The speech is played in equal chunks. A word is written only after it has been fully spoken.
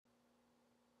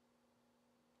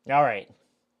All right.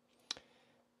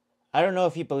 I don't know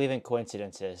if you believe in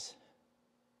coincidences,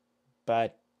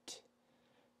 but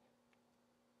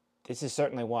this is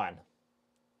certainly one.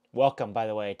 Welcome, by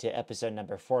the way, to episode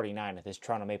number 49 of this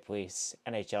Toronto Maple Leafs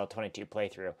NHL 22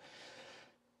 playthrough.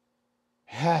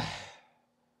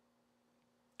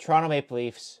 Toronto Maple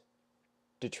Leafs,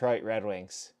 Detroit Red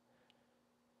Wings.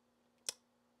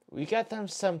 We got them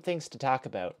some things to talk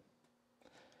about.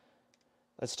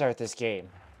 Let's start this game.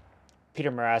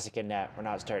 Peter Mrazek in net. We're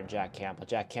not starting Jack Campbell.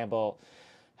 Jack Campbell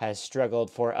has struggled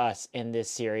for us in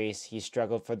this series. He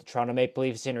struggled for the Toronto Maple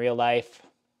Leafs in real life.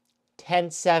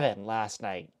 10-7 last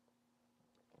night.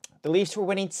 The Leafs were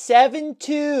winning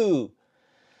 7-2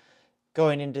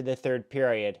 going into the third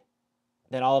period.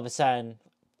 Then all of a sudden,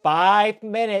 5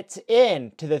 minutes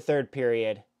into the third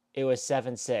period, it was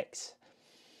 7-6.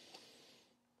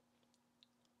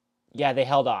 Yeah, they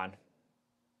held on.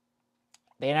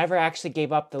 They never actually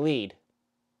gave up the lead.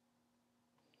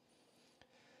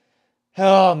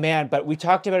 Oh, man, but we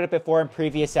talked about it before in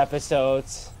previous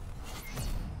episodes.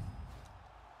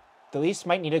 The Leafs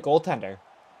might need a goaltender.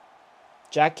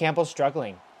 Jack Campbell's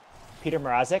struggling. Peter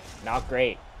Mrazek, not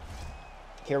great.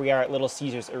 Here we are at Little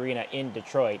Caesars Arena in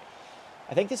Detroit.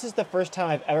 I think this is the first time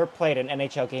I've ever played an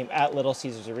NHL game at Little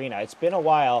Caesars Arena. It's been a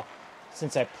while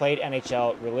since I played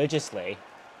NHL religiously.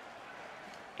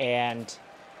 And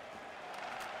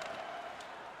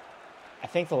I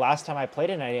think the last time I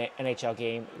played an NHL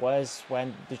game was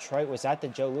when Detroit was at the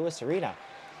Joe Louis Arena,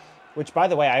 which, by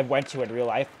the way, I went to in real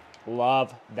life.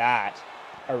 Love that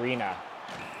arena.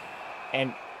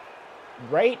 And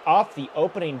right off the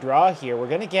opening draw here, we're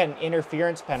going to get an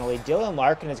interference penalty. Dylan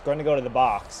Larkin is going to go to the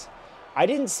box. I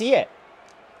didn't see it.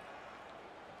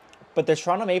 But the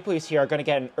Toronto Maple Leafs here are going to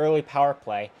get an early power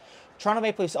play. Toronto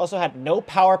Maple Leafs also had no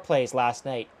power plays last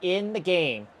night in the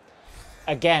game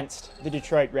against the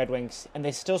Detroit Red Wings, and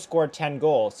they still scored 10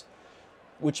 goals,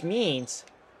 which means,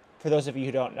 for those of you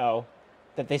who don't know,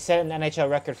 that they set an NHL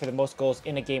record for the most goals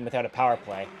in a game without a power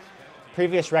play.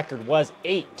 Previous record was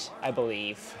 8, I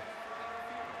believe.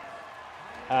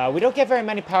 We don't get very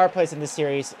many power plays in this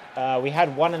series. We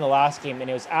had one in the last game, and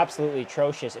it was absolutely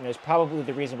atrocious, and it was probably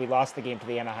the reason we lost the game to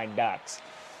the Anaheim Ducks.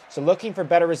 So looking for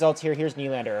better results here, here's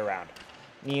Nylander around.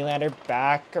 Nylander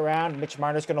back around. Mitch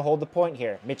Marner's going to hold the point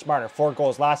here. Mitch Marner, 4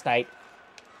 goals last night.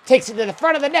 Takes it to the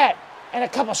front of the net. And a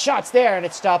couple shots there, and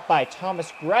it's stopped by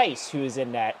Thomas Greiss, who is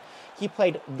in net. He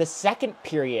played the second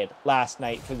period last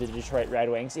night for the Detroit Red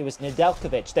Wings. It was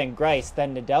Nedeljkovic, then Greiss,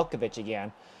 then Nedeljkovic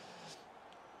again.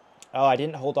 Oh, I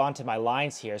didn't hold on to my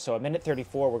lines here. So a minute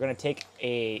 34, we're going to take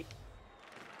a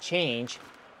change.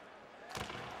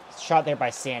 Shot there by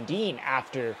Sandin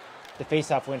after the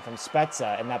faceoff win from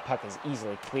Spezza, and that puck is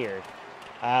easily cleared.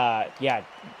 Yeah,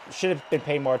 should have been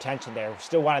paying more attention there.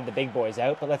 Still wanted the big boys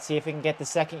out, but let's see if we can get the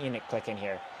second unit clicking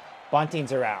here.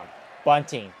 Bunting's around.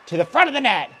 Bunting to the front of the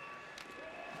net.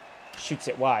 Shoots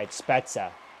it wide.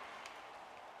 Spezza.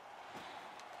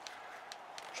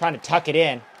 Trying to tuck it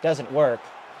in. Doesn't work.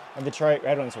 And the Detroit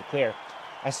Red Wings were clear.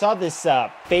 I saw this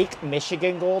fake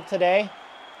Michigan goal today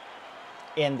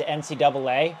in the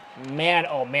NCAA. Man,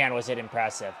 oh man, was it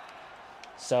impressive.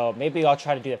 So maybe I'll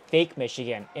try to do the fake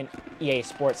Michigan in EA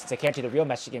Sports since I can't do the real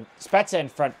Michigan. Spezza in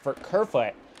front for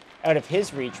Kerfoot. Out of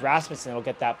his reach, Rasmussen will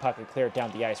get that puck and clear it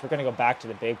down the ice. We're going to go back to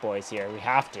the big boys here. We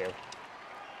have to.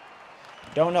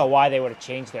 Don't know why they would have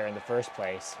changed there in the first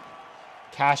place.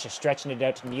 Cash is stretching it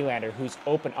out to Nylander, who's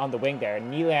open on the wing there.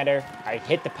 Nylander, I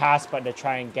hit the pass button to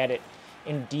try and get it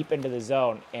in deep into the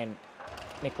zone, and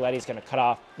Nicoletti's going to cut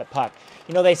off the puck.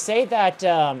 You know, they say that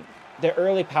the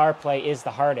early power play is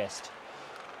the hardest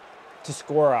to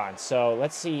score on. So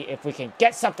let's see if we can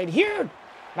get something here.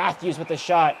 Matthews with the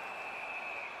shot.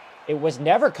 It was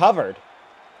never covered,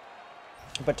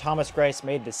 but Thomas Greiss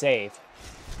made the save.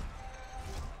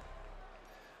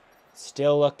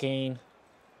 Still looking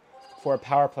for a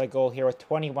power play goal here with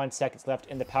 21 seconds left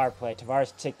in the power play.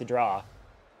 Tavares take the draw.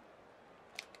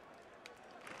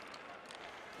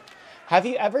 Have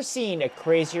you ever seen a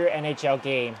crazier NHL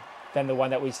game than the one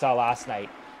that we saw last night?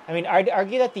 I mean, I'd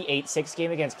argue that the 8-6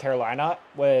 game against Carolina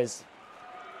was,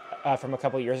 from a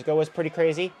couple of years ago, was pretty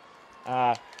crazy.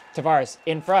 Tavares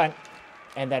in front,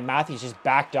 and then Matthews just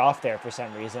backed off there for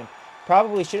some reason.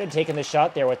 Probably should have taken the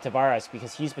shot there with Tavares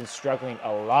because he's been struggling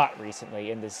a lot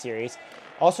recently in this series.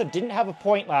 Also didn't have a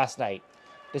point last night,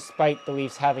 despite the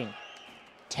Leafs having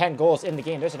 10 goals in the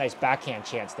game. There's a nice backhand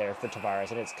chance there for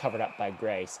Tavares, and it's covered up by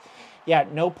Greiss. Yeah,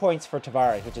 no points for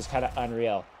Tavares, which is kind of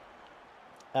unreal.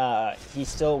 He's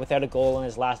still without a goal in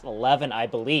his last 11, I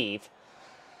believe.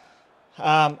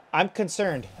 I'm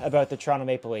concerned about the Toronto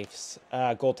Maple Leafs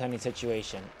goaltending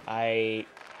situation. I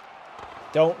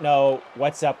Don't know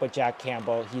what's up with Jack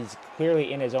Campbell. He's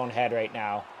clearly in his own head right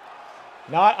now.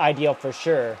 Not ideal for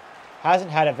sure.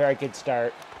 Hasn't had a very good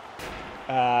start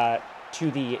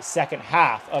to the second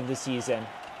half of the season.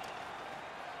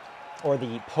 Or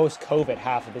the post-COVID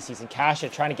half of the season. Kasha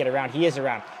trying to get around. He is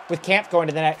around. With Camp going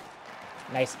to the net.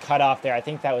 Nice cutoff there. I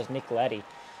think that was Nicoletti.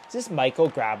 Is this Michael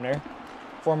Grabner?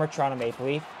 Former Toronto Maple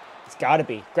Leaf? It's got to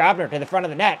be. Grabner to the front of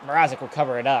the net. Mrazek will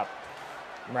cover it up.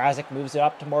 Mrazek moves it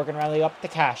up to Morgan Riley, up to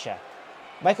Kasha.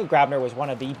 Michael Grabner was one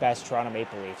of the best Toronto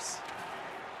Maple Leafs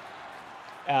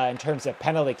in terms of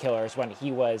penalty killers when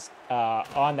he was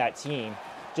on that team.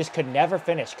 Just could never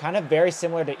finish. Kind of very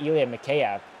similar to Ilya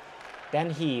Mikheyev. Then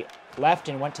he left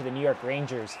and went to the New York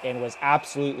Rangers and was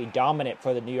absolutely dominant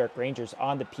for the New York Rangers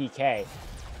on the PK.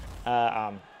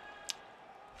 That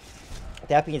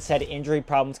being said, injury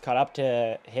problems caught up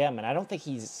to him, and I don't think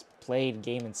he's played a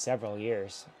game in several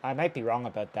years. I might be wrong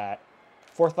about that.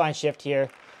 Fourth line shift here.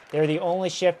 They're the only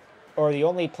shift, or the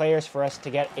only players for us to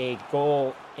get a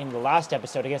goal in the last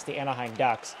episode against the Anaheim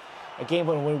Ducks. A game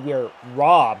when we were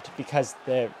robbed because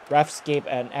the refs gave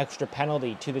an extra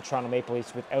penalty to the Toronto Maple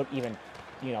Leafs without even,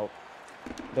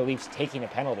 the Leafs taking a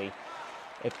penalty.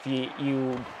 If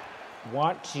you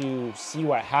want to see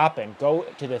what happened, go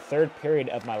to the third period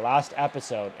of my last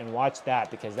episode and watch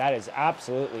that, because that is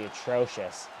absolutely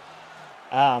atrocious.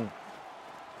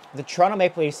 The Toronto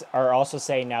Maple Leafs are also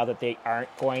saying now that they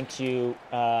aren't going to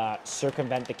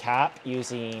circumvent the cap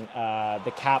using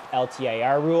the cap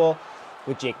LTIR rule,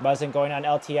 with Jake Muzzin going on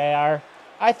LTIR.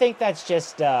 I think that's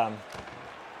just them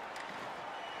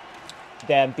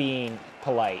being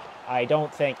polite. I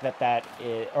don't think that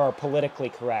is, or politically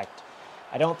correct.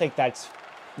 I don't think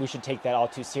we should take that all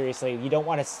too seriously. You don't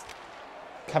want to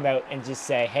come out and just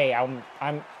say, hey, I'm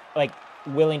like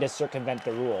willing to circumvent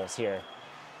the rules here.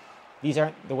 These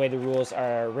aren't the way the rules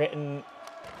are written,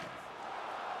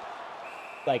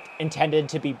 like intended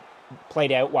to be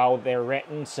played out while they're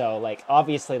written. So like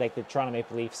obviously like the Toronto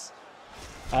Maple Leafs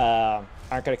aren't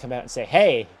going to come out and say,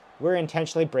 hey, we're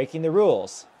intentionally breaking the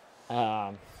rules,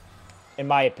 in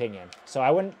my opinion. So I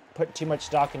wouldn't put too much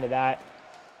stock into that.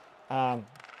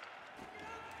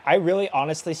 I really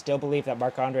honestly still believe that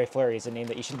Marc-Andre Fleury is a name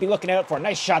that you should be looking out for.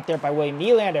 Nice shot there by William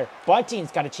Nylander. Bunting's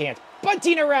got a chance.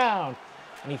 Bunting around.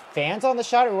 Any fans on the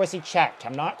shot, or was he checked?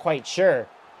 I'm not quite sure.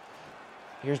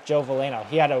 Here's Joe Veleno.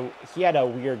 He had a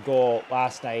weird goal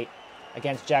last night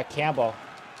against Jack Campbell.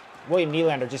 William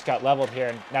Nylander just got leveled here,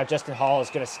 and now Justin Hall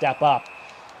is going to step up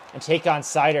and take on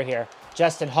Seider here.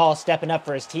 Justin Hall stepping up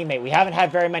for his teammate. We haven't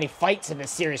had very many fights in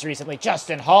this series recently.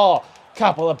 Justin Hall,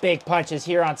 couple of big punches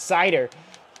here on Seider.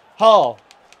 Hall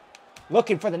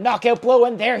looking for the knockout blow,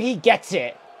 and there he gets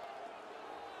it.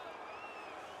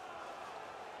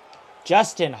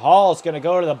 Justin Hall is going to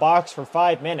go to the box for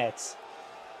 5 minutes.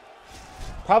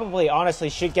 Probably, honestly,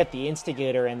 should get the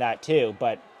instigator in that too,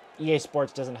 but EA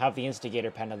Sports doesn't have the instigator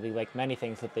penalty like many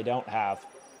things that they don't have.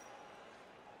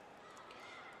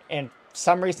 And for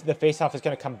some reason, the faceoff is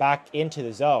going to come back into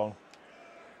the zone.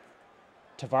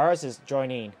 Tavares is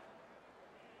joining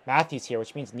Matthews here,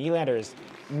 which means Nylander is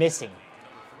missing,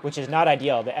 which is not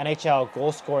ideal. The NHL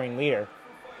goal-scoring leader.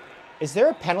 Is there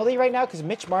a penalty right now? Because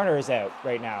Mitch Marner is out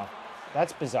right now.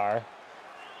 That's bizarre.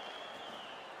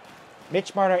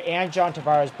 Mitch Marner and John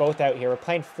Tavares both out here. We're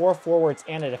playing 4 forwards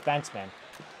and a defenseman.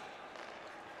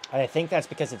 And I think that's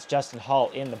because it's Justin Hall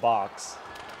in the box.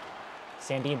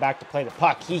 Sandin back to play the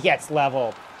puck. He gets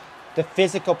leveled. The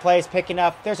physical play is picking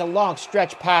up. There's a long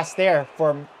stretch pass there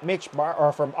from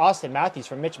from Austin Matthews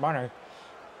from Mitch Marner.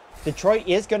 Detroit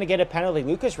is going to get a penalty.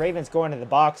 Lucas Raven's going to the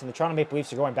box, and the Toronto Maple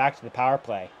Leafs are going back to the power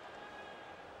play.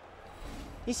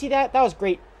 You see that? That was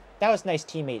great. That was nice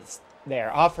teammates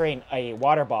there, offering a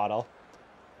water bottle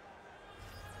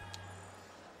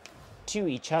to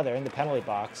each other in the penalty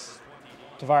box.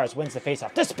 Tavares wins the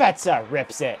faceoff. Despezza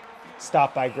rips it.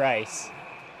 Stopped by Grice.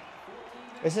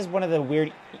 This is one of the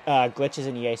weird glitches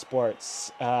in EA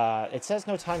Sports. It says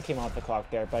no time came off the clock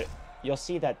there, but you'll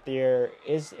see that there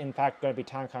is, in fact, going to be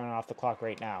time coming off the clock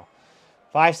right now.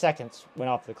 5 seconds went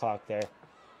off the clock there.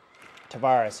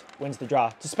 Tavares wins the draw.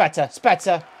 To Spezza.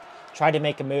 Spezza tried to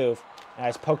make a move.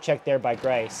 Nice poke check there by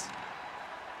Grice.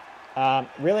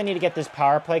 Really need to get this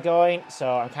power play going,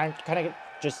 so I'm kind of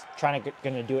just going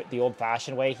to do it the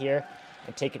old-fashioned way here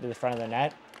and take it to the front of the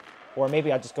net. Or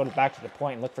maybe I'll just go back to the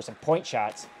point and look for some point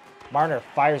shots. Marner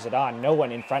fires it on. No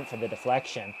one in front for the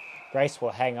deflection. Grice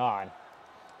will hang on.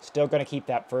 Still going to keep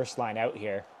that first line out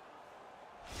here.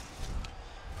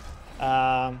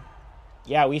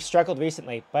 Yeah, we've struggled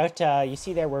recently. But you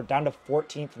see there, we're down to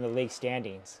 14th in the league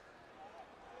standings.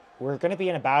 We're going to be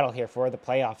in a battle here for the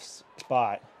playoffs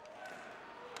spot.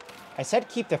 I said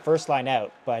keep the first line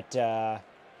out, but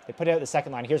they put out the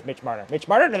second line. Here's Mitch Marner. Mitch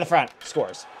Marner to the front.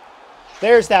 Scores.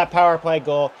 There's that power play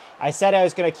goal. I said I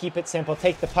was going to keep it simple,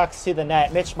 take the pucks to the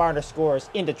net. Mitch Marner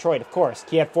scores in Detroit, of course.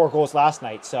 He had 4 goals last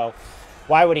night, so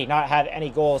why would he not have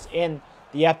any goals in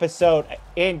the episode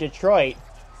in Detroit?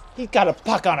 He's got a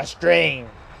puck on a string.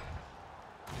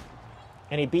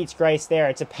 And he beats Greiss there.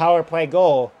 It's a power play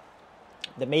goal.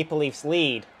 The Maple Leafs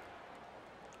lead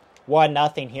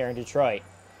 1-0 here in Detroit.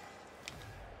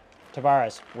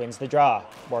 Tavares wins the draw.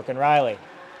 Morgan Riley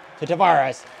to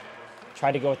Tavares.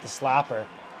 Tried to go with the slapper.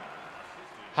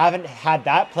 Haven't had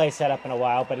that play set up in a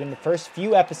while, but in the first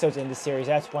few episodes in this series,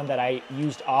 that's one that I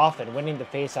used often. Winning the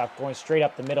faceoff, going straight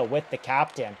up the middle with the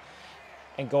captain,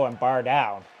 and going bar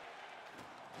down.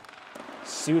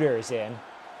 Suter is in.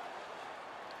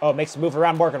 Oh, makes a move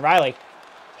around Morgan Riley.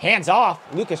 Hands off.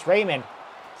 Lucas Raymond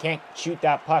can't shoot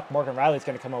that puck. Morgan Riley's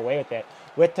going to come away with it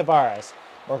with Tavares.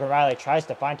 Morgan Riley tries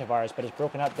to find Tavares, but is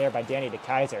broken up there by Danny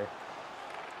DeKeyser.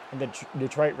 And the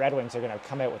Detroit Red Wings are going to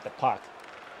come out with the puck.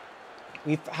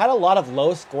 We've had a lot of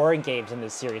low-scoring games in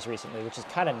this series recently, which is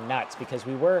kind of nuts because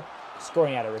we were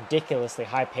scoring at a ridiculously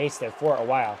high pace there for a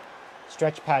while.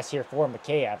 Stretch pass here for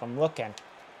Mikheyev. I'm looking,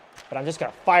 but I'm just going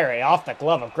to fire it off the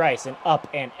glove of Greiss and up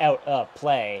and out of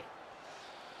play.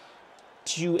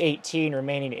 2:18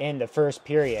 remaining in the first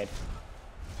period.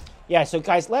 Yeah, so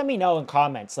guys, let me know in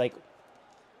comments, like,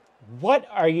 what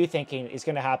are you thinking is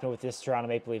going to happen with this Toronto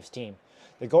Maple Leafs team?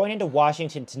 They're going into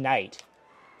Washington tonight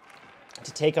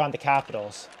to take on the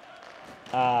Capitals.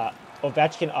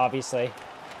 Ovechkin, obviously,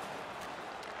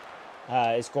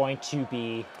 is going to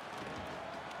be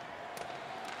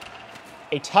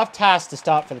a tough task to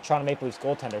stop for the Toronto Maple Leafs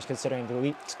goaltenders, considering the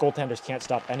Leafs goaltenders can't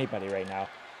stop anybody right now.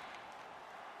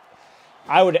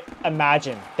 I would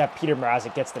imagine that Peter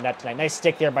Mrazek gets the net tonight. Nice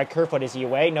stick there by Kerfoot. Is he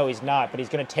away? No, he's not, but he's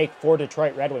going to take 4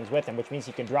 Detroit Red Wings with him, which means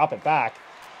he can drop it back.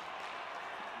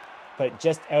 But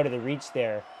just out of the reach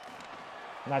there.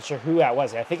 I'm not sure who that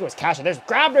was. I think it was Kasha. There's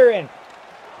Grabner in.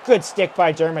 Good stick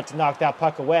by Dermott to knock that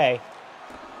puck away.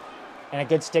 And a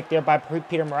good stick there by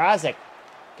Peter Mrazek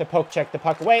to poke check the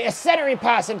puck away. A centering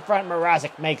pass in front.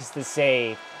 Mrazek makes the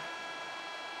save.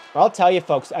 I'll tell you,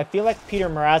 folks, I feel like Peter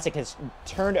Mrazek has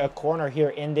turned a corner here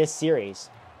in this series.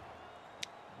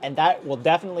 And that will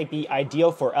definitely be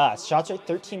ideal for us. Shots are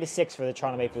 13-6 for the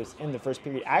Toronto Maple Leafs in the first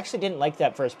period. I actually didn't like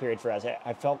that first period for us.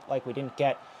 I felt like we didn't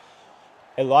get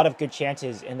a lot of good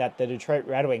chances in that the Detroit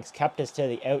Red Wings kept us to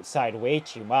the outside way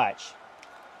too much.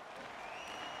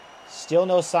 Still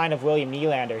no sign of William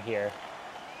Nylander here.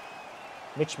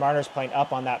 Mitch Marner's playing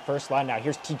up on that first line now.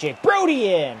 Here's TJ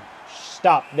Brodie in.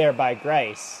 Stopped there by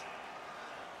Greiss.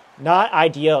 Not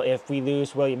ideal if we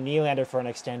lose William Nylander for an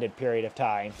extended period of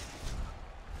time.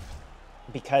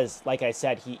 Because, like I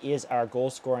said, he is our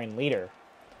goal-scoring leader.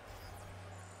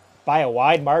 By a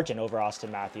wide margin over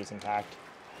Austin Matthews, in fact.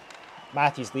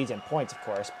 Matthews leads in points, of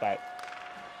course, but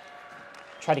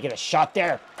try to get a shot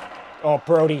there. Oh,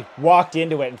 Brodie walked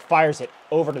into it and fires it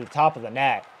over to the top of the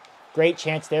net. Great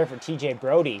chance there for TJ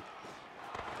Brodie.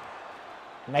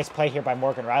 Nice play here by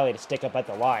Morgan Riley to stick up at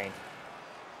the line.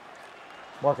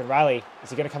 Morgan Riley, is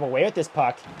he going to come away with this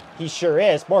puck? He sure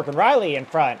is. Morgan Riley in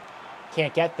front.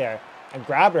 Can't get there. And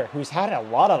Grabner, who's had a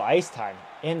lot of ice time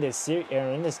in this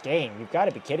game. You've got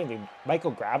to be kidding me.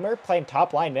 Michael Grabner playing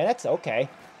top line minutes? Okay.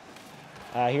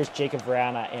 Here's Jacob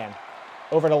Vrana in.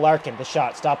 Over to Larkin. The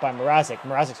shot stopped by Mrazek.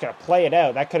 Mrazek's going to play it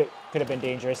out. That could have been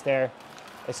dangerous there.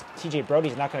 As TJ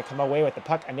Brodie's not going to come away with the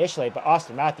puck initially, but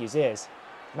Austin Matthews is.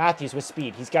 Matthews with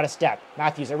speed. He's got a step.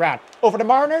 Matthews around. Over to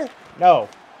Marner? No.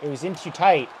 It was in too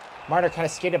tight. Marner kind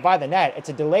of skated by the net. It's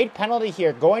a delayed penalty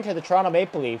here going to the Toronto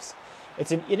Maple Leafs.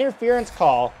 It's an interference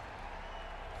call.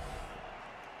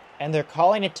 And they're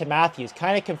calling it to Matthews.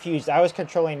 Kind of confused. I was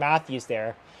controlling Matthews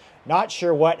there. Not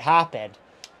sure what happened.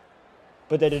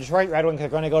 But the Detroit Red Wings are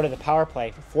going to go to the power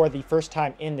play for the first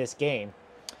time in this game.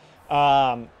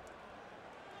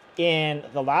 In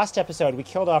the last episode, we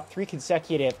killed off 3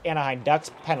 consecutive Anaheim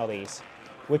Ducks penalties,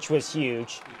 which was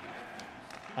huge.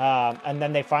 And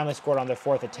then they finally scored on their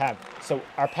 4th attempt. So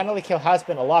our penalty kill has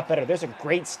been a lot better. There's a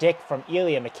great stick from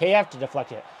Ilya Mikheyev to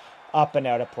deflect it up and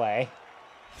out of play.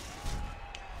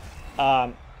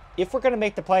 If we're going to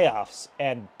make the playoffs,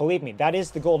 and believe me, that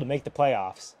is the goal, to make the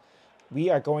playoffs, we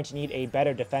are going to need a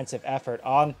better defensive effort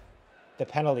on the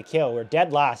penalty kill. We're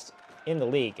dead last in the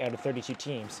league out of 32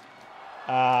 teams.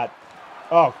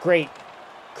 Oh, great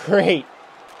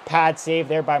pad save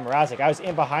there by Mrazek. I was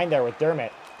in behind there with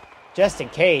Dermott, just in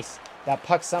case that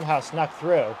puck somehow snuck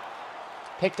through.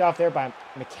 Picked off there by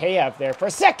Mikheyev there for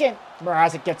a second.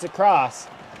 Mrazek gets across.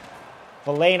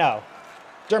 Veleno.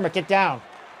 Dermott, get down.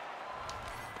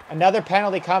 Another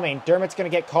penalty coming. Dermott's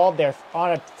going to get called there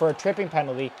for a tripping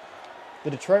penalty. The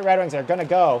Detroit Red Wings are going to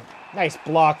go. Nice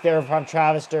block there from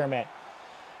Travis Dermott.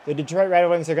 The Detroit Red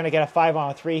Wings are going to get a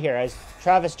 5-on-3 here as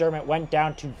Travis Dermott went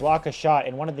down to block a shot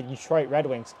and one of the Detroit Red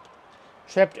Wings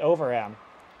tripped over him.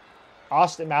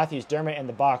 Austin Matthews, Dermott in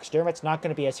the box. Dermott's not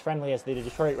going to be as friendly as the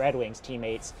Detroit Red Wings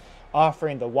teammates,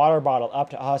 offering the water bottle up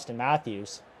to Austin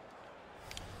Matthews.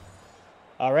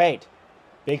 All right.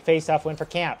 Big face-off win for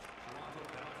Camp.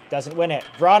 Doesn't win it.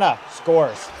 Vrana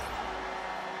scores.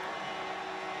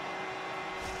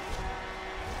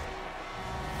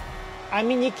 I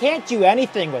mean, you can't do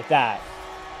anything with that.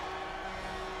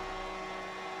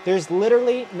 There's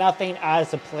literally nothing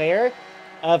as a player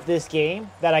of this game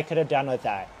that I could have done with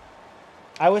that.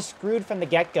 I was screwed from the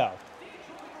get-go.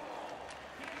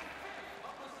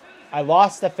 I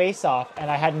lost the face-off,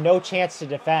 and I had no chance to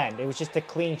defend. It was just a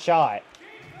clean shot.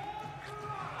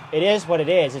 It is what it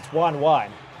is. It's 1-1.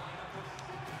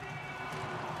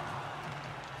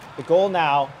 The goal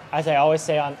now, as I always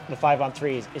say on the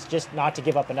 5-on-3s, is just not to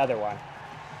give up another one.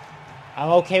 I'm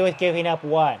okay with giving up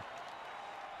one,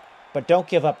 but don't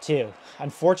give up two.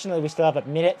 Unfortunately, we still have a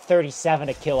minute 37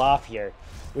 to kill off here,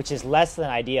 which is less than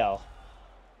ideal.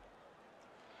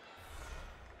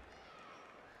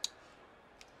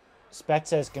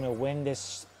 Spezza is going to win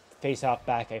this face-off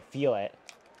back. I feel it.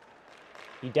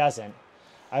 He doesn't.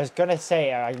 I was going to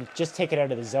say, I just take it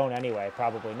out of the zone anyway,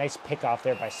 probably. Nice pick off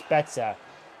there by Spezza.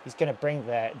 He's going to bring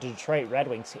the Detroit Red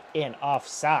Wings in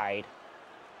offside.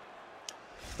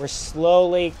 We're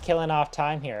slowly killing off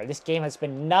time here. This game has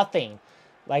been nothing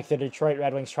like the Detroit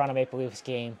Red Wings Toronto Maple Leafs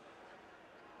game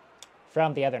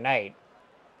from the other night.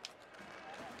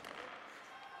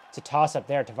 It's a toss-up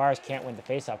there. Tavares can't win the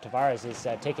faceoff. Tavares is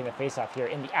taking the faceoff here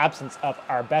in the absence of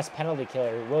our best penalty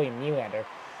killer, William Nylander,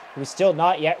 who is still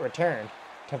not yet returned.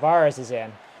 Tavares is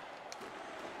in.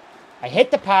 I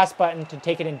hit the pass button to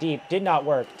take it in deep. Did not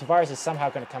work. Tavares is somehow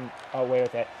going to come away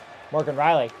with it. Morgan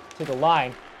Rielly to the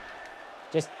line.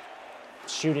 Just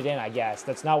shoot it in, I guess.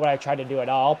 That's not what I tried to do at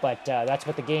all, but that's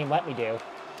what the game let me do.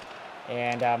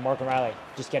 And Morgan Rielly,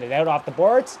 just get it out off the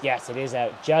boards. Yes, it is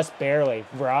out. Just barely.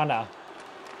 Vrana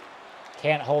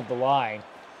can't hold the line.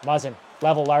 Muzzin,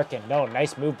 level Larkin. No,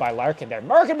 nice move by Larkin there.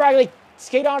 Morgan Rielly,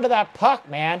 skate onto that puck,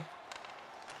 man.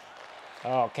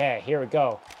 Okay, here we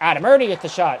go. Adam Ernie with the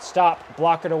shot. Stop.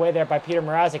 Blockered away there by Peter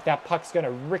Mrazek. That puck's going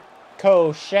to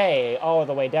ricochet all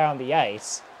the way down the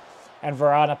ice. And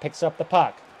Vrana picks up the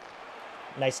puck.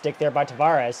 Nice stick there by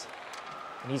Tavares.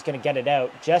 And he's going to get it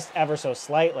out just ever so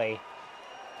slightly.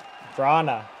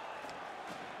 Vrana.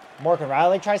 Morgan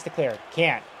Rielly tries to clear.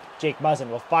 Can't. Jake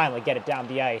Muzzin will finally get it down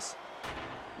the ice.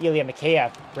 Ilya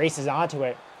Mikheyev races onto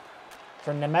it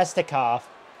for Nemestikov.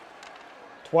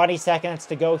 20 seconds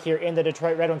to go here in the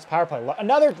Detroit Red Wings power play.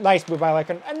 Another nice move by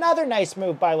Larkin. Another nice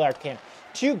move by Larkin.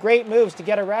 Two great moves to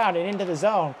get around and into the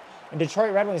zone. And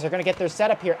Detroit Red Wings are going to get their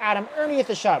setup here. Adam Ernie at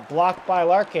the shot. Blocked by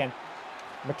Larkin.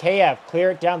 Mikheyev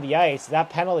clear it down the ice. That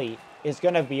penalty is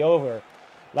going to be over.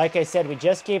 Like I said, we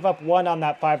just gave up one on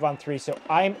that 5-on-3, so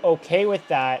I'm okay with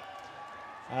that.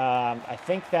 I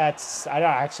think that's... I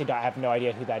have no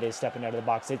idea who that is stepping out of the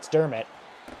box. It's Dermott.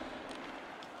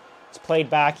 It's played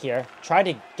back here. Tried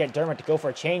to get Dermott to go for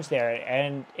a change there,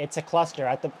 and it's a cluster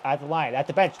at the line, at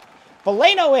the bench.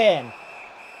 Veleno in!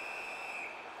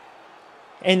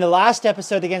 In the last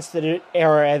episode against the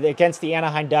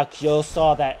Anaheim Ducks, you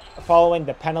saw that following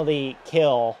the penalty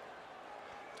kill,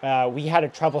 we had a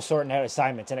trouble sorting out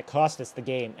assignments, and it cost us the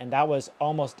game, and that was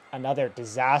almost another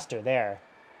disaster there.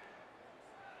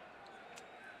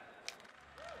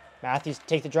 Matthews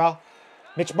take the draw.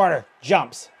 Mitch Marner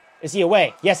jumps. Is he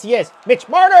away? Yes, he is. Mitch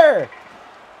Marner!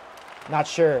 Not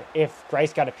sure if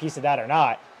Grice got a piece of that or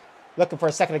not. Looking for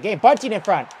a second of the game. Bunting in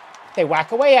front. They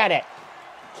whack away at it.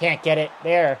 Can't get it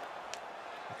there.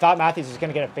 I thought Matthews was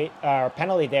going to get a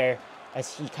penalty there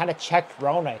as he kind of checked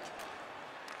Roenick.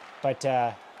 But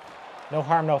no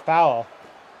harm, no foul.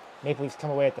 Maple Leafs come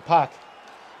away with the puck.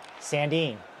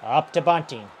 Sandin up to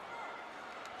Bunting.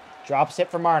 Drops it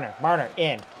for Marner. Marner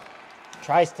in.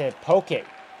 Tries to poke it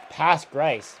past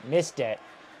Grice. Missed it.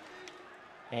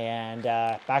 And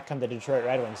back come the Detroit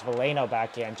Red Wings. Veleno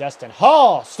back in. Justin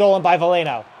Hall stolen by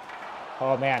Veleno.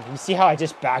 Oh, man. You see how I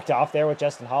just backed off there with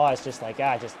Justin Hall? I was just like,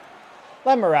 just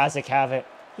let Mrazek have it.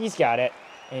 He's got it.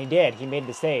 And he did. He made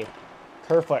the save.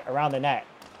 Kerfoot around the net.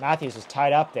 Matthews was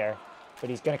tied up there.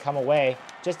 But he's going to come away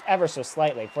just ever so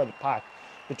slightly for the puck.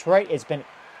 Detroit has been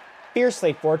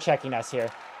fiercely forechecking us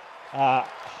here.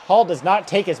 Hall does not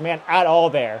take his man at all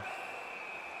there.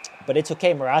 But it's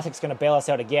okay. Mrazek's going to bail us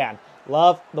out again.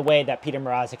 Love the way that Peter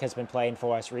Mrazek has been playing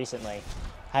for us recently.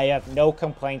 I have no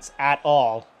complaints at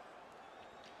all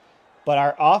but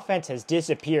our offense has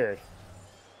disappeared.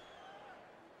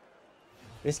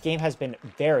 This game has been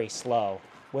very slow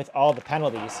with all the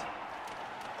penalties.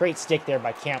 Great stick there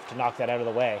by Camp to knock that out of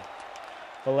the way.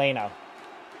 Veleno.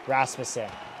 Rasmussen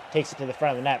takes it to the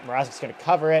front of the net. Mrazek's going to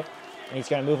cover it, and he's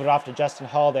going to move it off to Justin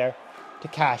Hall there to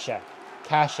Kasha.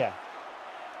 Kasha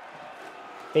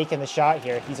faking the shot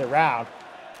here. He's around.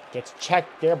 Gets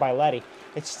checked there by Letty.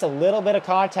 It's just a little bit of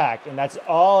contact, and that's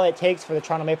all it takes for the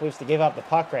Toronto Maple Leafs to give up the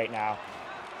puck right now.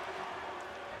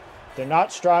 They're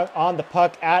not strong on the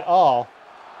puck at all.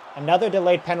 Another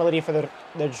delayed penalty for the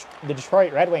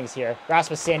Detroit Red Wings here.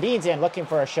 Rasmus Sandin's in, looking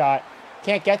for a shot.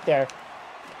 Can't get there.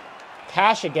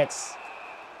 Kasha gets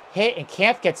hit, and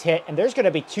Camp gets hit, and there's going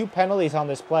to be 2 penalties on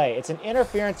this play. It's an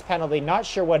interference penalty, not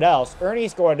sure what else.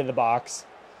 Ernie's going to the box.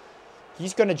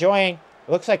 He's going to join.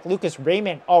 It looks like Lucas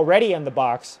Raymond already in the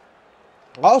box.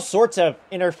 All sorts of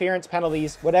interference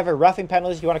penalties, whatever roughing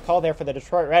penalties you want to call there for the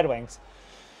Detroit Red Wings.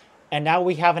 And now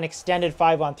we have an extended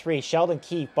 5-on-3.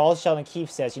 Sheldon Keefe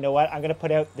says, you know what, I'm going to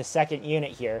put out the second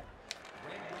unit here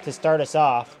to start us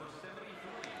off.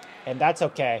 And that's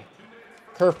okay.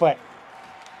 Kerfoot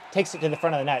takes it to the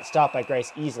front of the net, stopped by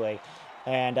Grace easily.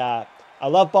 And I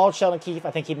love Bald Sheldon Keefe.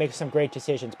 I think he'd make some great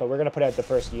decisions, but we're going to put out the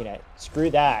first unit. Screw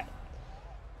that.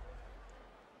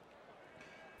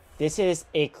 This is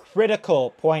a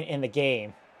critical point in the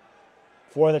game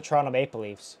for the Toronto Maple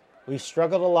Leafs. We've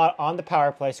struggled a lot on the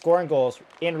power play, scoring goals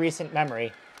in recent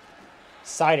memory.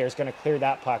 Sider's going to clear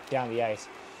that puck down the ice.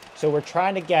 So we're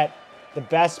trying to get the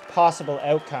best possible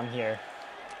outcome here.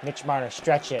 Mitch Marner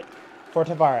stretch it for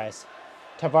Tavares.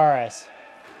 Tavares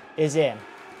is in.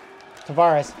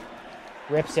 Tavares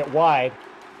rips it wide.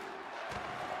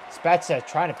 Spezza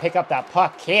trying to pick up that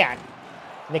puck. Can't.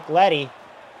 Nick Leddy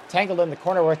tangled in the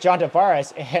corner with John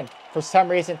Tavares. And for some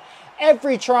reason,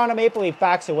 every Toronto Maple Leaf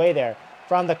backs away there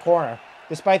from the corner,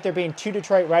 despite there being 2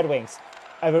 Detroit Red Wings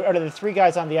out of the 3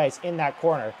 guys on the ice in that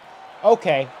corner.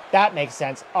 Okay, that makes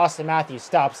sense. Austin Matthews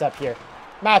stops up here.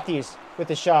 Matthews with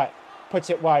the shot, puts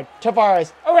it wide.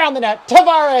 Tavares around the net.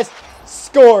 Tavares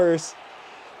scores.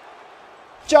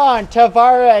 John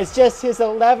Tavares, just his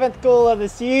 11th goal of the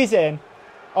season.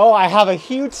 Oh, I have a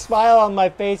huge smile on my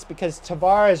face because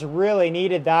Tavares really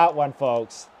needed that one,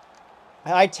 folks.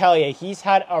 I tell you, he's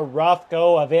had a rough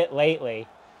go of it lately.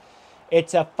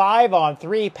 It's a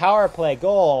 5-on-3 power play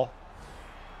goal.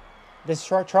 The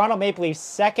Toronto Maple Leafs'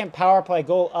 second power play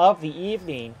goal of the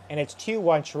evening, and it's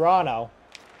 2-1 Toronto.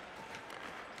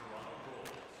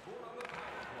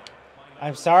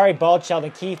 I'm sorry, Bald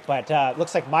Sheldon Keefe, but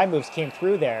looks like my moves came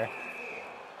through there.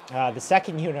 The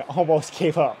second unit almost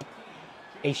gave up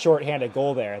a shorthanded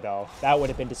goal there, though. That would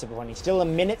have been disappointing. Still a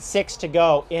minute 6 to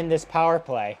go in this power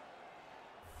play.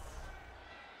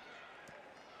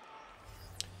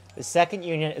 The second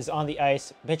unit is on the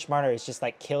ice. Mitch Marner is just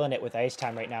like killing it with ice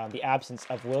time right now in the absence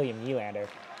of William Nylander.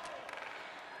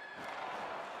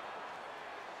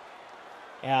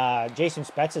 Jason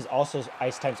Spetz's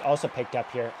ice time's also picked up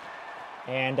here.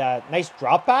 And nice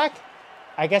drop back.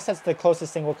 I guess that's the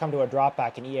closest thing we'll come to a drop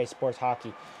back in EA Sports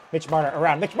Hockey. Mitch Marner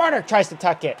around. Mitch Marner tries to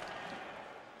tuck it.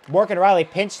 Morgan Riley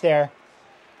pinched there.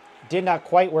 Did not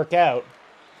quite work out.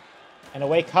 And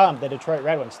away come the Detroit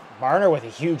Red Wings. Marner with a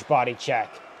huge body check.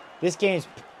 This game's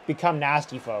become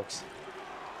nasty, folks.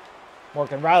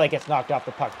 Morgan Riley gets knocked off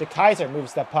the puck. DeKaiser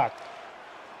moves the puck.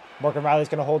 Morgan Riley's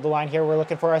going to hold the line here. We're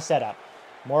looking for a setup.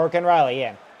 Morgan Riley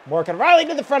in. Morgan Riley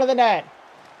to the front of the net.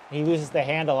 He loses the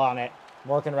handle on it.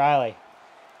 Morgan Riley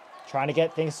trying to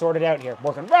get things sorted out here.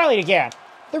 Morgan Riley again.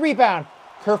 The rebound.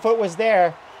 Kerfoot was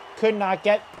there. Could not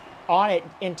get on it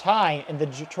in time. And the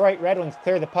Detroit Red Wings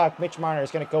clear the puck. Mitch Marner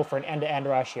is going to go for an end-to-end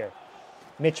rush here.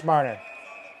 Mitch Marner.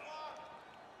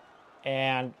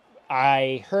 And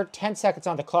I heard 10 seconds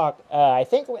on the clock. I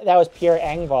think that was Pierre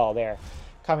Engvall there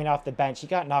coming off the bench. He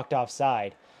got knocked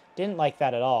offside. Didn't like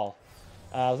that at all.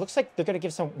 Looks like they're going to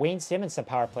give Wayne Simmons some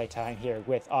power play time here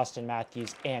with Austin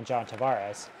Matthews and John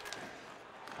Tavares.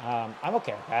 I'm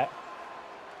okay with that.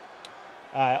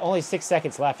 Only 6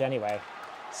 seconds left anyway.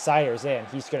 Sider's in.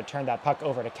 He's going to turn that puck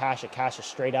over to Kasha. Kasha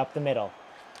straight up the middle.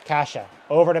 Kasha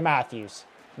over to Matthews.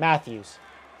 Matthews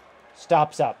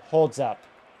stops up, holds up.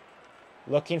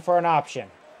 Looking for an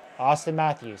option. Austin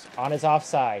Matthews on his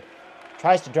offside.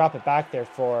 Tries to drop it back there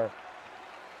for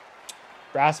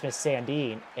Rasmus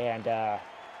Sandin. And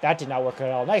that did not work at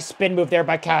all. Nice spin move there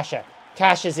by Kasha.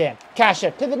 Kasha's in.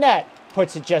 Kasha to the net.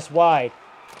 Puts it just wide.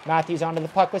 Matthews onto the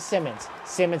puck with Simmons.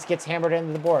 Simmons gets hammered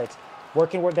into the boards.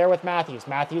 Working there with Matthews.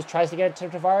 Matthews tries to get it to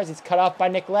Tavares. He's cut off by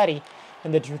Nick Leddy.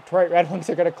 And the Detroit Red Wings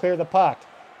are going to clear the puck.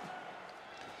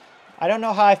 I don't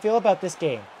know how I feel about this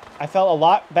game. I felt a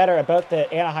lot better about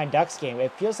the Anaheim Ducks game.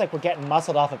 It feels like we're getting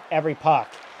muscled off of every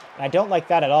puck. And I don't like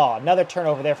that at all. Another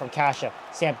turnover there from Kasha.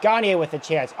 Sam Gagner with a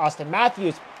chance. Austin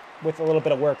Matthews with a little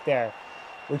bit of work there.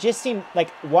 We just seem like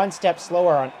one step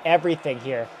slower on everything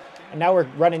here. And now we're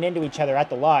running into each other at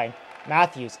the line.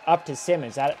 Matthews up to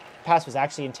Simmons. That pass was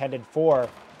actually intended for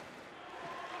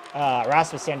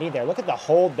Rasmus Sandin there. Look at the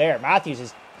hold there. Matthews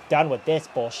is done with this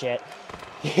bullshit.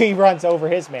 He runs over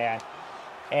his man.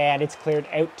 And it's cleared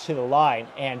out to the line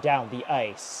and down the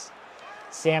ice.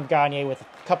 Sam Gagner with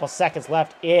a couple seconds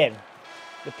left in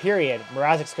the period.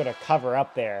 Mrazek's going to cover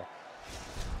up there.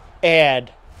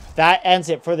 And that ends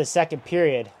it for the second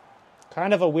period.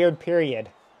 Kind of a weird period.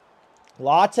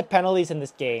 Lots of penalties in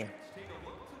this game.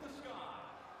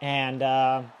 And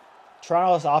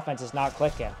Toronto's offense is not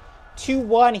clicking.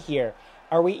 2-1 here.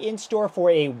 Are we in store for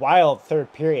a wild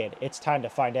third period? It's time to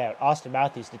find out. Austin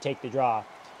Matthews to take the draw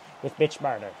with Mitch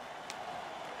Marner.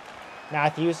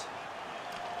 Matthews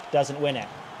doesn't win it.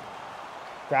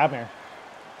 Grabner,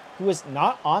 who was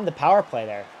not on the power play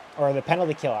there. Or the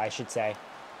penalty kill, I should say.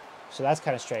 So that's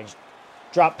kind of strange.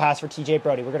 Drop pass for TJ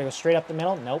Brodie. We're going to go straight up the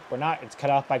middle. Nope, we're not. It's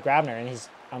cut off by Grabner and his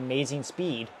amazing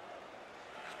speed.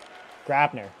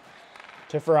 Grabner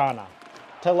to Verana.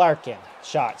 To Larkin.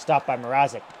 Shot. Stopped by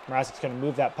Mrazek. Mrazek's going to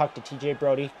move that puck to TJ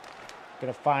Brodie.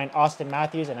 Going to find Austin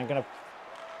Matthews, and I'm going to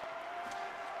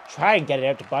try and get it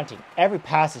out to Bunting. Every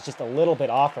pass is just a little bit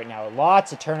off right now.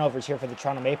 Lots of turnovers here for the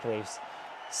Toronto Maple Leafs.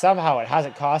 Somehow it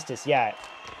hasn't cost us yet.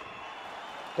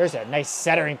 There's a nice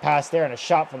centering pass there and a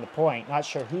shot from the point. Not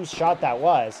sure whose shot that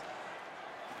was.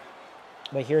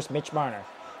 But here's Mitch Marner.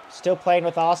 Still playing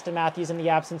with Austin Matthews in the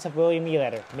absence of William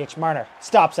Nylander. Mitch Marner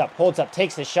stops up, holds up,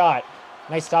 takes the shot.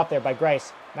 Nice stop there by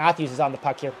Grice. Matthews is on the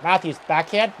puck here. Matthews,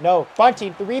 backhand? No.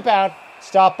 Bunting, the rebound.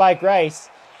 Stopped by Grice.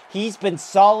 He's been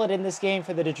solid in this game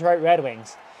for the Detroit Red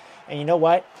Wings. And you know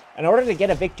what? In order to get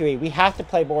a victory, we have to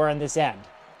play more on this end.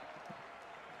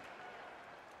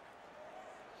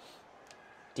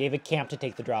 David Kampf to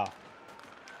take the draw.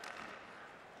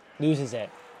 Loses it.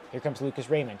 Here comes Lucas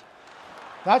Raymond.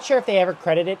 Not sure if they ever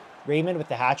credited Raymond with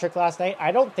the hat trick last night.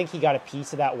 I don't think he got a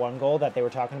piece of that one goal that they were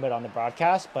talking about on the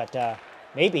broadcast, but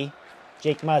maybe.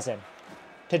 Jake Muzzin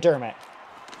to Dermott.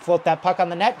 Float that puck on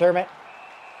the net, Dermott.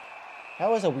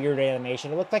 That was a weird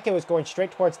animation. It looked like it was going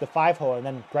straight towards the 5-hole, and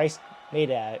then Grice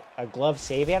made a glove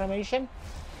save animation.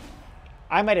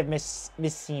 I might have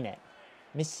misseen it.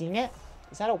 Misseen it?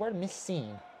 Is that a word?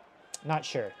 Misseen. Not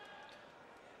sure.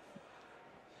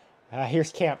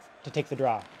 Here's Kampf to take the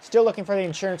draw. Still looking for the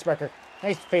insurance marker.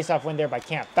 Nice face-off win there by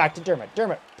Kampf. Back to Dermott.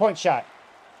 Dermott, point shot.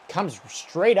 Comes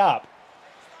straight up.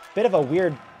 Bit of a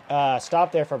weird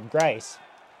stop there from Grice.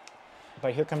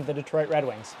 But here come the Detroit Red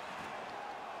Wings.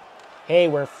 Hey,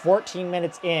 we're 14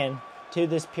 minutes in to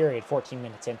this period. 14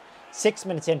 minutes in. 6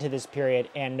 minutes into this period,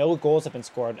 and no goals have been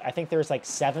scored. I think there was like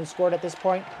 7 scored at this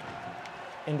point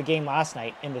in the game last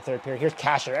night in the third period. Here's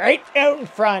Kasha right out in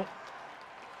front.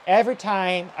 Every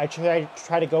time I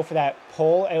try to go for that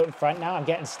pull out in front now, I'm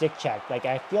getting stick checked. Like,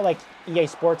 I feel like EA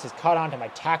Sports has caught on to my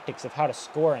tactics of how to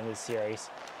score in this series.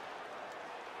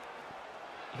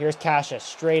 Here's Kasha,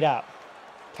 straight up.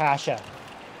 Kasha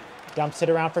dumps it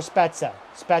around for Spezza.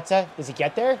 Spezza, does he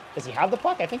get there? Does he have the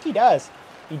puck? I think he does.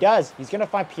 He does. He's going to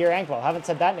find Pierre Engvall. Haven't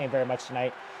said that name very much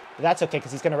tonight. But that's okay,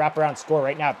 because he's going to wrap around and score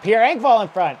right now. Pierre Engvall in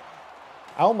front.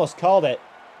 I almost called it.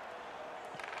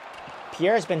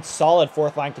 Pierre has been solid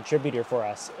fourth-line contributor for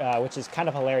us, which is kind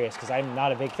of hilarious because I'm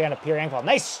not a big fan of Pierre Engvall.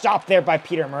 Nice stop there by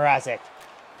Peter Mrazek.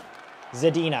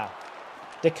 Zadina.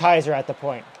 DeKaiser at the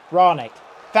point. Ronick.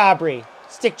 Fabry.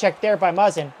 Stick check there by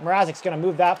Muzzin. Mrazek's going to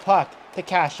move that puck to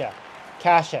Kasha.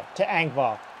 Kasha to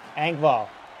Engvall. Engvall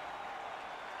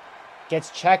gets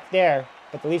checked there,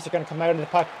 but the Leafs are going to come out of the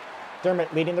puck.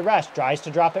 Dermott leading the rush. Tries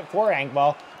to drop it for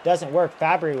Engvall. Doesn't work.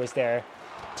 Fabry was there.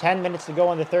 10 minutes to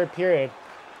go in the third period.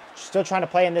 Still trying to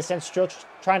play in this end. Still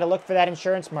trying to look for that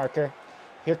insurance marker.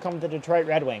 Here come the Detroit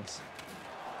Red Wings.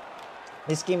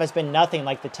 This game has been nothing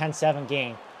like the 10-7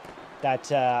 game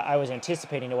that I was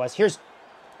anticipating it was. Here's...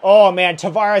 Oh, man.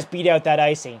 Tavares beat out that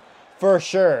icing. For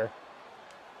sure.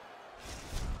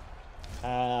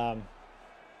 I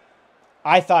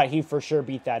thought he for sure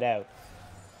beat that out.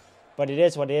 But it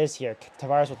is what it is here.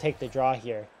 Tavares will take the draw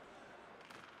here.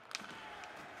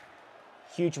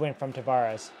 Huge win from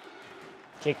Tavares.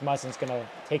 Jake Muzzin's going to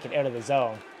take it out of the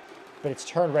zone. But it's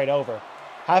turned right over.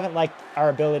 Haven't liked our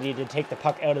ability to take the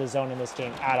puck out of the zone in this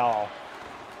game at all.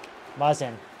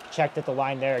 Muzzin checked at the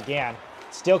line there again.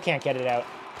 Still can't get it out.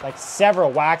 Like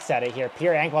several whacks at it here.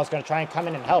 Pierre Engvall's going to try and come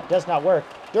in and help. Does not work.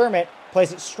 Dermott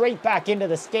plays it straight back into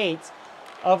the skates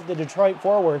of the Detroit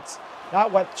forwards.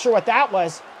 Not sure what that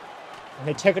was. And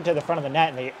they took it to the front of the net,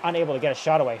 and they're unable to get a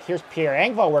shot away. Here's Pierre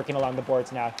Engvall working along the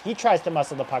boards now. He tries to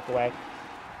muscle the puck away.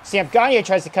 Sam Gagner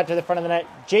tries to cut to the front of the net.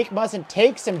 Jake Muzzin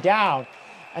takes him down.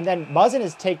 And then Muzzin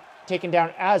is taken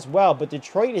down as well. But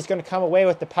Detroit is going to come away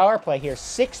with the power play here.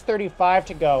 6:35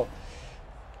 to go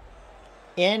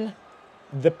in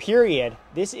the period.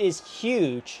 This is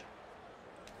huge.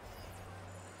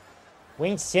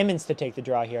 Wayne Simmonds to take the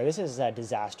draw here. This is a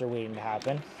disaster waiting to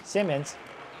happen. Simmonds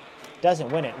doesn't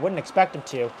win it. Wouldn't expect him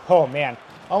to. Oh, man.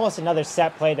 Almost another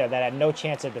set play there that had no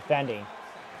chance of defending.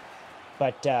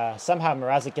 But somehow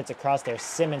Mrazek gets across there.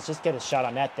 Simmonds just get a shot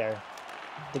on net there.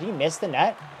 Did he miss the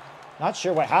net? Not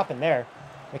sure what happened there.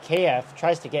 Mikheyev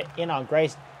tries to get in on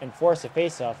Grace and force a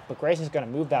faceoff, but Grace is going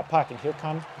to move that puck, and here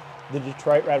come the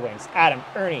Detroit Red Wings. Adam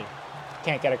Ernie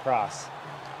can't get across.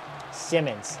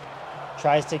 Simmonds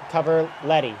tries to cover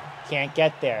Leddy. Can't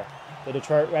get there. The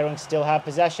Detroit Red Wings still have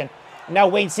possession. Now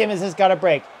Wayne Simmonds has got a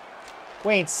break.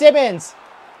 Wayne Simmonds!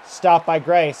 Stopped by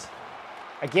Grace.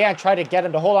 Again, tried to get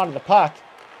him to hold on to the puck.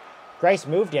 Grace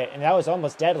moved it, and that was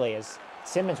almost deadly as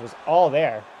Simmonds was all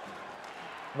there.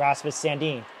 Rasmus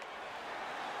Sandin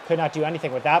could not do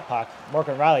anything with that puck.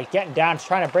 Morgan Rielly getting down,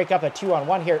 trying to break up a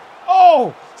 2-on-1 here.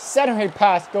 Oh! Centering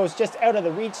pass goes just out of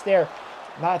the reach there.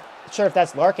 Not sure if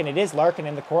that's Larkin. It is Larkin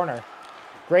in the corner.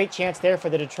 Great chance there for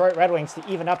the Detroit Red Wings to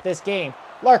even up this game.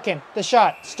 Larkin, the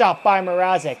shot, stopped by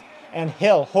Mrazek. And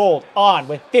he'll hold on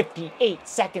with 58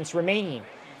 seconds remaining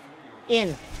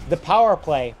in the power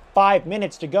play. 5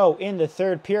 minutes to go in the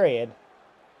third period.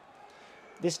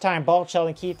 This time,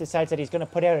 Sheldon Keefe decides that he's going to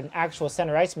put out an actual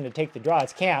center iceman to take the draw.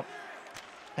 It's Camp.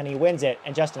 And he wins it,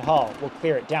 and Justin Hall will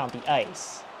clear it down the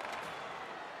ice.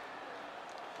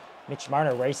 Mitch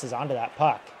Marner races onto that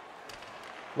puck.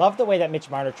 Love the way that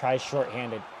Mitch Marner tries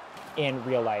shorthanded in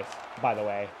real life, by the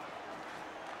way.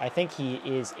 I think he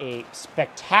is a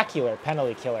spectacular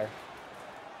penalty killer.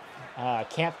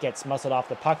 Camp gets muscled off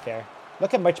the puck there.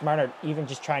 Look at Mitch Marner even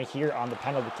just trying here on the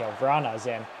penalty kill. Verana is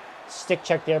in. Stick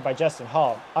check there by Justin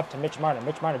Hall. Up to Mitch Marner.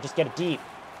 Mitch Marner just get it deep.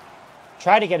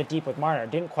 Try to get it deep with Marner.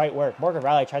 Didn't quite work. Morgan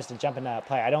Rielly tries to jump into that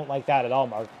play. I don't like that at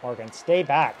all, Morgan. Stay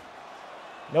back.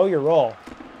 Know your role.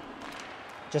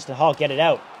 Justin Hall, get it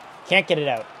out. Can't get it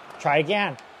out. Try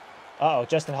again. Uh-oh,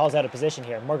 Justin Hall's out of position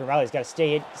here. Morgan Rielly's got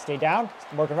to stay down.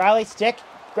 Morgan Rielly, stick,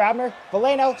 Grabner,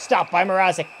 Veleno, stopped by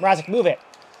Mrazek. Mrazek, move it.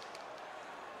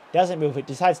 Doesn't move it,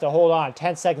 decides to hold on.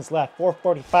 10 seconds left,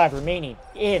 4:45 remaining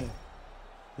in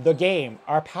the game.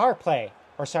 Our power play,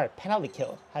 penalty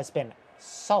kill has been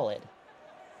solid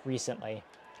recently.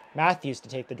 Matthews to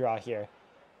take the draw here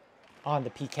on the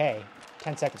PK.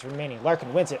 10 seconds remaining.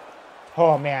 Larkin wins it.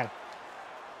 Oh, man.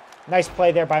 Nice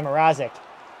play there by Mrazek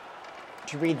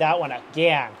to read that one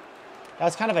again. That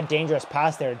was kind of a dangerous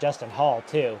pass there to Justin Hall,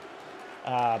 too.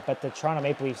 But the Toronto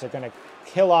Maple Leafs are going to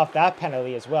kill off that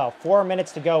penalty as well. 4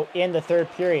 minutes to go in the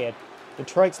third period.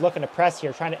 Detroit's looking to press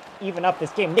here, trying to even up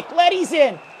this game. Nick Leddy's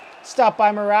in! Stopped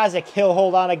by Mrazek. He'll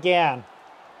hold on again.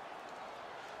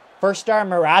 First star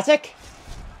Mrazek?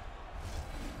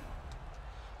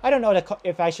 I don't know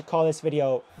if I should call this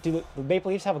video, do the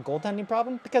Maple Leafs have a goaltending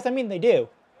problem? Because, I mean, they do.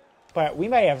 But we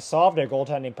may have solved their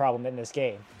goaltending problem in this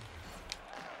game.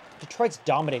 Detroit's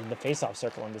dominating the faceoff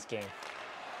circle in this game.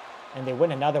 And they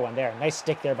win another one there. Nice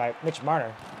stick there by Mitch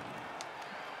Marner.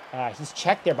 He's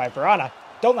checked there by Verana.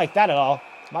 Don't like that at all.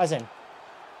 Muzzin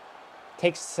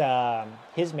takes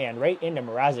his man right into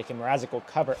Mrazek, and Mrazek will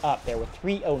cover up there with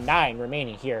 3:09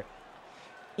 remaining here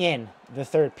in the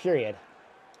third period.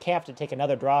 Camp to take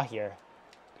another draw here.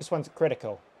 This one's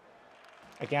critical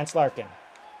against Larkin.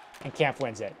 And Camp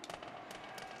wins it.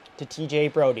 To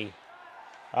TJ Brody.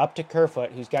 Up to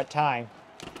Kerfoot, who's got time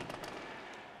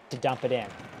to dump it in.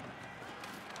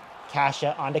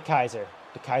 Kasha onto Kaiser.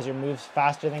 The Kaiser moves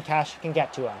faster than Kasha can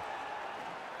get to him.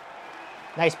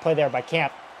 Nice play there by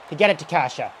Camp to get it to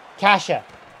Kasha. Kasha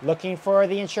looking for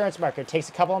the insurance marker. Takes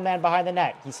a couple of men behind the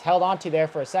net. He's held onto there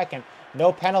for a second.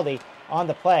 No penalty on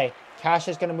the play.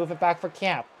 Kasha's going to move it back for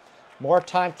Camp. More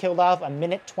time killed off.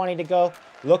 1:20 to go.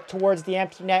 Look towards the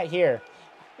empty net here.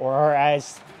 Or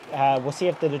as we'll see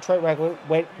if the Detroit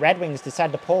Red Wings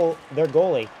decide to pull their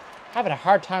goalie. Having a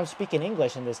hard time speaking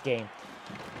English in this game.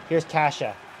 Here's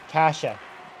Kasha. Kasha.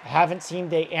 I haven't seen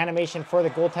the animation for the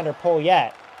goaltender pull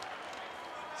yet.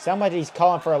 Somebody's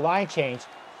calling for a line change.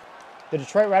 The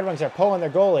Detroit Red Wings are pulling their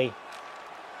goalie.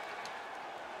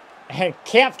 And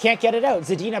Camp can't get it out.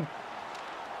 Zadina.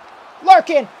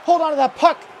 Larkin, hold on to that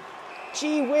puck.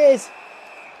 Gee whiz.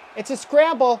 It's a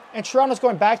scramble, and Toronto's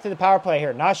going back to the power play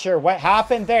here. Not sure what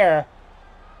happened there,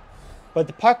 but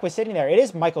the puck was sitting there. It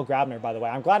is Michael Grabner, by the way.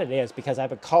 I'm glad it is, because I've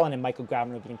been calling him Michael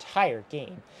Grabner the entire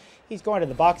game. He's going to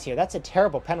the box here. That's a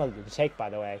terrible penalty to take, by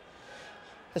the way.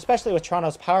 Especially with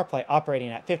Toronto's power play operating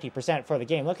at 50% for the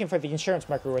game. Looking for the insurance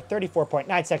marker with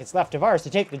 34.9 seconds left. Tavares to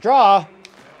take the draw.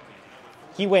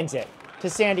 He wins it to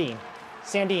Sandin.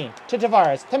 Sandin to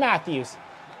Tavares to Matthews.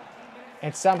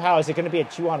 And somehow, is it going to be a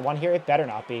 2-on-1 here? It better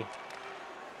not be.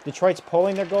 Detroit's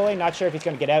pulling their goalie. Not sure if he's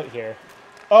going to get out here.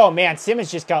 Oh, man. Simmons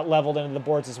just got leveled into the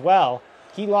boards as well.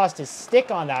 He lost his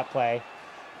stick on that play.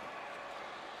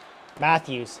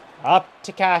 Matthews up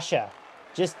to Kasha.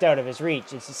 Just out of his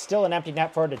reach. It's still an empty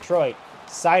net for Detroit.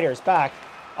 Sider's back.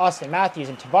 Austin Matthews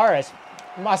and Tavares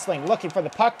muscling, looking for the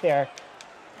puck there.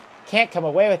 Can't come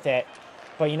away with it.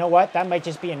 But you know what? That might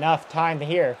just be enough time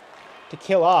here to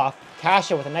kill off.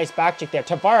 Kasha with a nice back check there.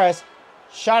 Tavares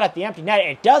shot at the empty net.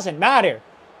 It doesn't matter.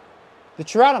 The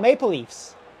Toronto Maple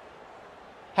Leafs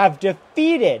have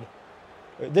defeated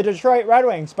the Detroit Red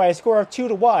Wings by a score of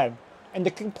 2-1. And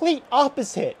the complete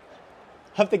opposite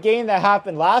of the game that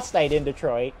happened last night in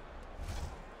Detroit,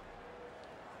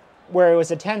 where it was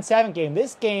a 10-7 game.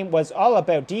 This game was all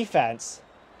about defense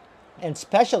and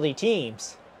specialty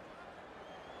teams.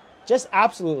 Just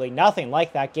absolutely nothing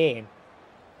like that game.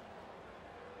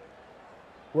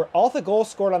 Were all the goals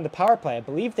scored on the power play? I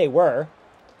believe they were.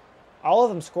 All of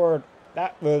them scored.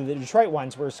 The Detroit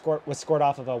ones was scored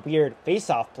off of a weird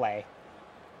face-off play.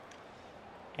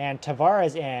 And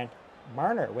Tavares and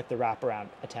Marner with the wraparound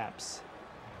attempts.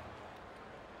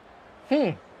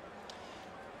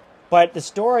 But the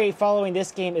story following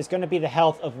this game is going to be the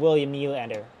health of William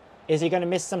Nylander. Is he going to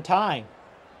miss some time?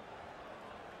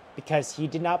 Because he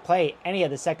did not play any of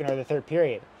the second or the third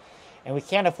period. And we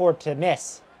can't afford to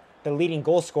miss the leading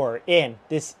goal scorer in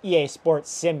this EA Sports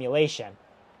simulation.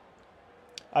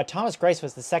 Thomas Greiss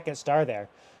was the second star there.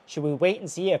 Should we wait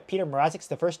and see if Peter Mrazek's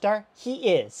the first star? He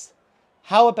is.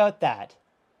 How about that?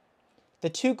 The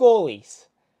two goalies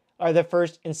are the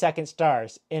first and second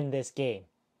stars in this game.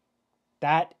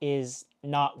 That is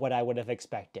not what I would have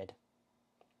expected.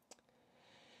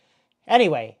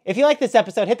 Anyway, if you like this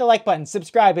episode, hit the like button,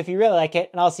 subscribe if you really like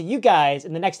it, and I'll see you guys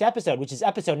in the next episode, which is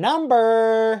episode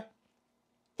number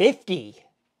 50.